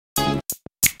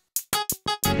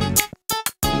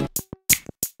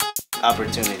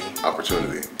Opportunity.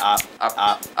 Opportunity.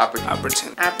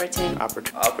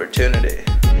 Opportunity.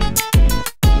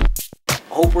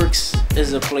 Hopeworks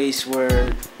is a place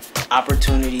where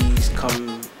opportunities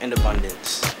come in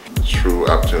abundance. True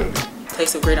opportunity.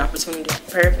 Place of great opportunity.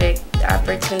 Perfect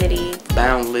opportunity.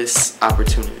 Boundless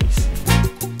opportunities.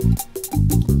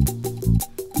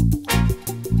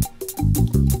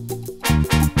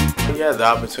 You have the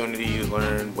opportunity, you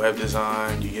learn web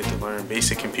design, you get to learn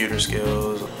basic computer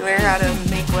skills. You learn how to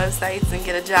make websites and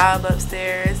get a job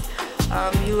upstairs.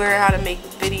 You learn how to make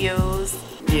videos.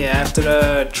 Yeah, after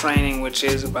the training, which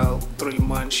is about 3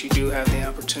 months, you do have the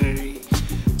opportunity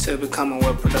to become a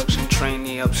web production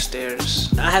trainee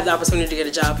upstairs. I have the opportunity to get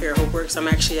a job here at Hopeworks. I'm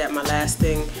actually at my last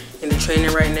thing in the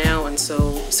training right now, and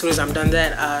so as soon as I'm done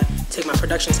that, I take my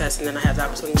production test and then I have the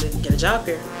opportunity to get a job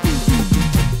here.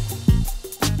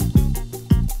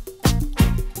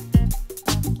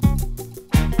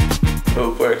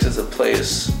 Hopeworks is a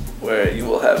place where you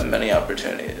will have many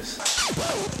opportunities.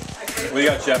 What do you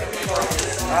got, Chef?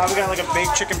 We got like a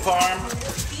baked chicken parm with,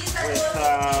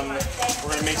 we're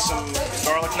gonna make some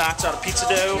garlic knots out of pizza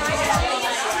dough.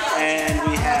 And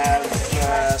we have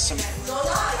some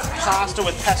pasta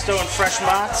with pesto and fresh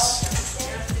mozz.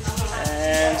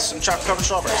 And some chocolate covered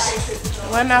strawberries.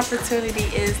 One opportunity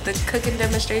is the cooking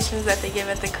demonstrations that they give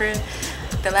at the crib.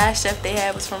 The last chef they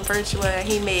had was from Virtua, and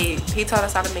he taught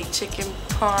us how to make chicken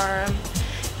parm,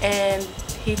 and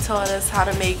he taught us how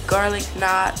to make garlic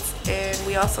knots, and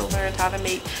we also learned how to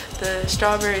make the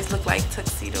strawberries look like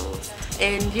tuxedos.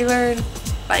 And you learn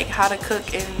like how to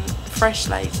cook and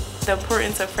like the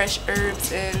importance of fresh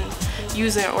herbs and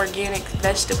using organic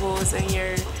vegetables, and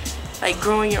you're like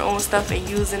growing your own stuff and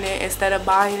using it instead of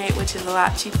buying it, which is a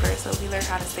lot cheaper. So we learn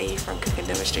how to save from cooking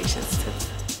demonstrations too.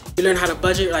 We learn how to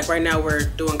budget. Like right now we're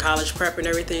doing college prep and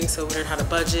everything, so we learn how to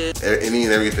budget. Any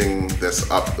and everything that's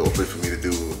open for me to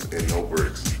do in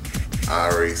Hopeworks, I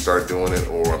already started doing it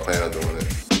or I plan on doing it.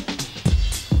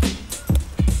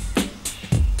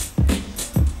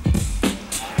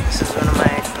 This is one of my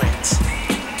eggplants.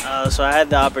 So I had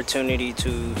the opportunity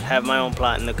to have my own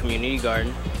plot in the community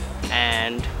garden,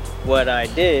 and what I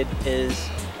did is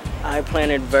I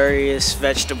planted various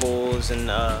vegetables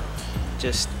and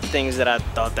just things that I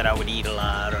thought that I would eat a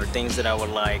lot, or things that I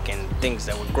would like, and things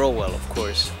that would grow well, of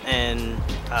course. And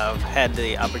I've had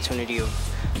the opportunity of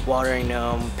watering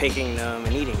them, picking them,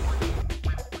 and eating them.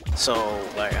 So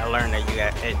like I learned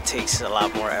that it takes a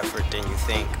lot more effort than you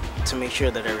think to make sure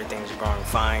that everything's growing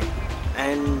fine,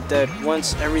 and that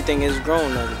once everything is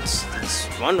grown, it's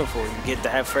wonderful. You get to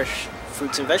have fresh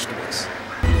fruits and vegetables.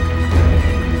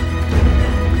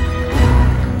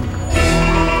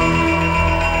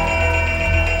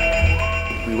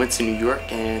 We went to New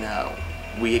York and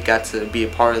we got to be a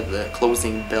part of the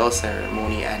closing bell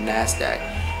ceremony at NASDAQ,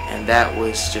 and that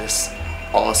was just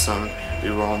awesome.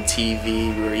 We were on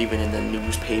TV, we were even in the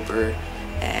newspaper,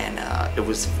 and it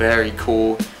was very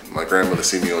cool. My grandmother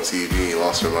seen me on TV and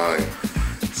lost her mind,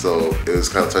 so it was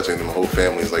kind of touching. My whole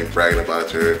family is like bragging about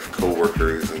her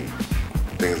co-workers and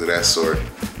things of that sort.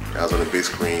 I was on the big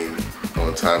screen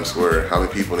on Times Square. How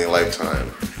many people in their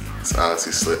lifetime, it's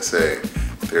honestly say,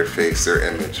 their face, their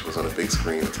image was on a big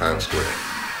screen in Times Square.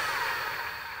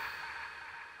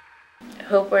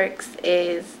 Hopeworks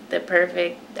is the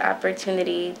perfect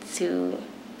opportunity to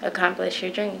accomplish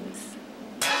your dreams.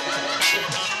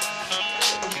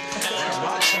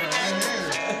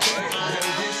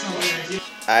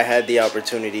 I had the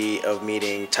opportunity of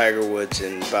meeting Tiger Woods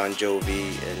and Bon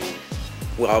Jovi, and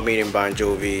while meeting Bon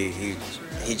Jovi,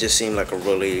 he just seemed like a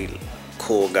really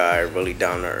cool guy, really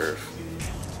down to earth.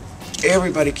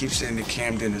 Everybody keeps saying that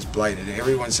Camden is blighted.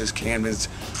 Everyone says Camden's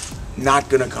not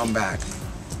gonna come back.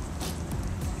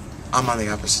 I'm on the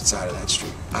opposite side of that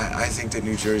street. I think that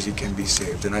New Jersey can be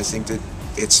saved, and I think that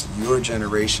it's your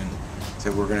generation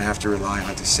that we're gonna have to rely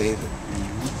on to save it.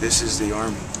 This is the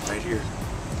Army right here.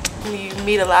 You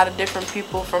meet a lot of different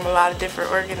people from a lot of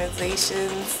different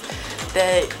organizations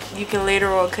that you can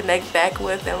later on connect back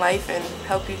with in life and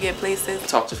help you get places.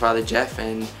 Talk to Father Jeff,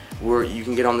 and you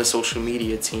can get on the social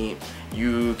media team.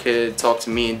 You could talk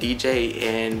to me and DJ,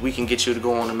 and we can get you to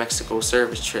go on a Mexico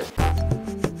service trip.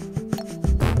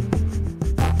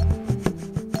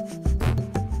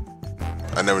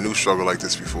 I never knew struggle like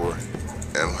this before,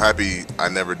 and I'm happy I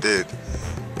never did,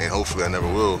 and hopefully I never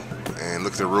will. And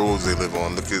look at the roads they live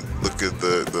on. Look at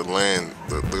the land.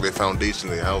 Look at their foundation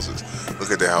of their houses.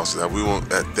 Look at their houses. We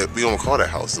don't call that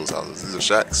house those houses. These are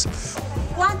shacks.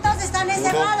 ¿Cuántos están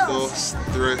encerrados? 1,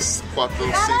 2, 3, 4,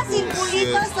 5, 6,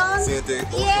 7,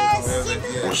 8,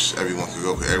 9. Wish everyone could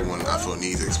go. Everyone I feel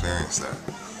needs to experience that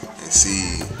and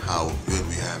see how good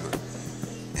we have it.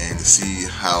 and to see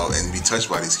how and be touched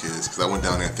by these kids. Because I went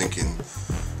down there thinking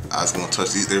I was going to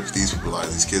touch these people's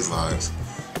lives, these kids' lives,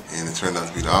 and it turned out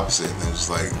to be the opposite. And it was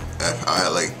like I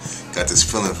like got this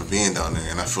feeling for being down there,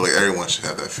 and I feel like everyone should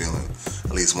have that feeling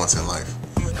at least once in life.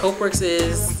 Hopeworks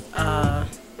is a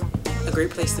great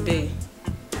place to be,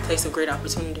 a place of great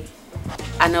opportunity.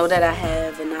 I know that I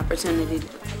have an opportunity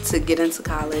to get into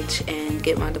college and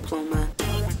get my diploma.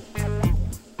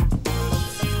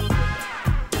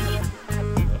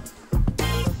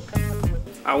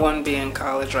 I wouldn't be in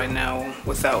college right now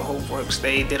without Hopeworks.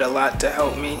 They did a lot to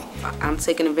help me. I'm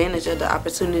taking advantage of the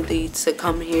opportunity to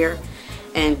come here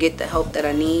and get the help that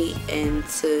I need and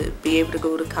to be able to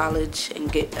go to college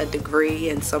and get a degree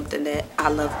in something that I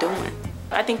love doing.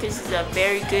 I think this is a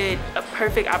very good, a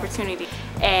perfect opportunity.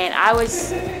 And I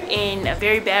was in a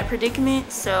very bad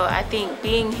predicament, so I think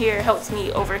being here helps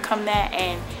me overcome that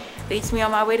and leads me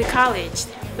on my way to college,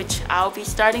 which I'll be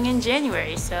starting in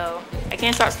January, so I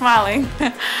can't stop smiling.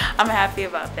 I'm happy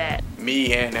about that.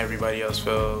 Me and everybody else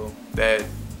feel that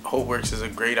Hopeworks is a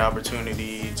great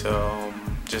opportunity to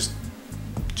just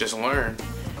learn.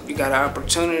 You got an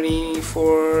opportunity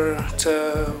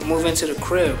to move into the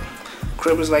crib.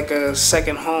 Crib is like a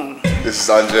second home. This is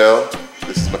Angel.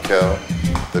 This is Mikkel,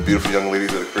 the beautiful young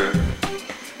ladies of the crib.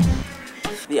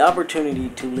 The opportunity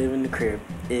to live in the crib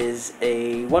is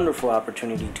a wonderful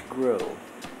opportunity to grow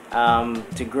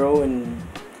in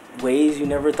ways you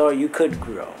never thought you could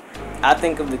grow. I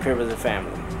think of the crib as a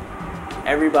family.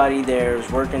 Everybody there is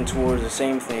working towards the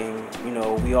same thing. You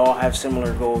know, we all have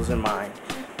similar goals in mind.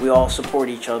 We all support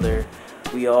each other.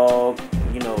 We all,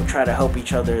 you know, try to help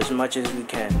each other as much as we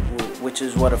can, which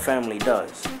is what a family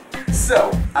does.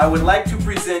 So, I would like to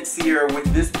present Sierra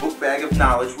with this book bag of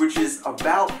knowledge, which is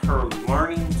about her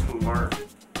learning to learn.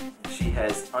 She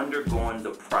has undergone the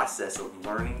process of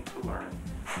learning to learn.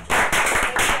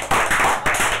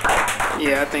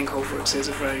 Yeah, I think Hopeworks is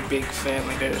a very big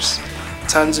family. There's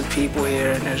tons of people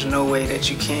here, and there's no way that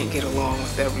you can't get along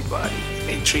with everybody.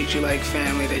 They treat you like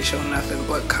family. They show nothing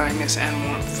but kindness and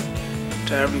warmth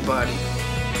to everybody.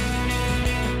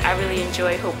 I really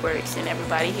enjoy Hopeworks and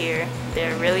everybody here.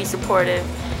 They're really supportive.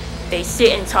 They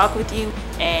sit and talk with you,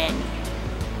 and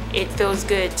it feels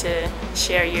good to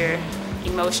share your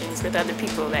emotions with other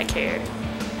people that care.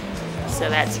 So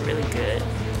that's really good.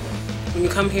 When you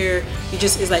come here,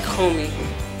 it's like homey.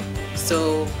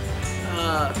 So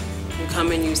you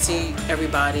come and you see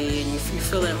everybody and you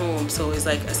feel at home. So it's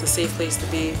a safe place to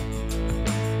be.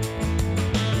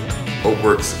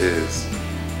 Hopeworks is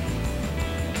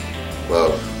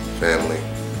love, family,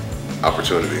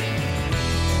 opportunity.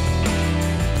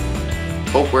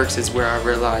 Hopeworks is where I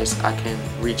realize I can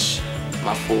reach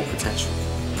my full potential.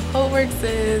 Hopeworks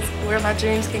is where my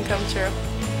dreams can come true.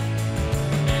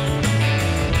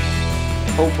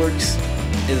 Hopeworks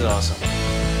is awesome.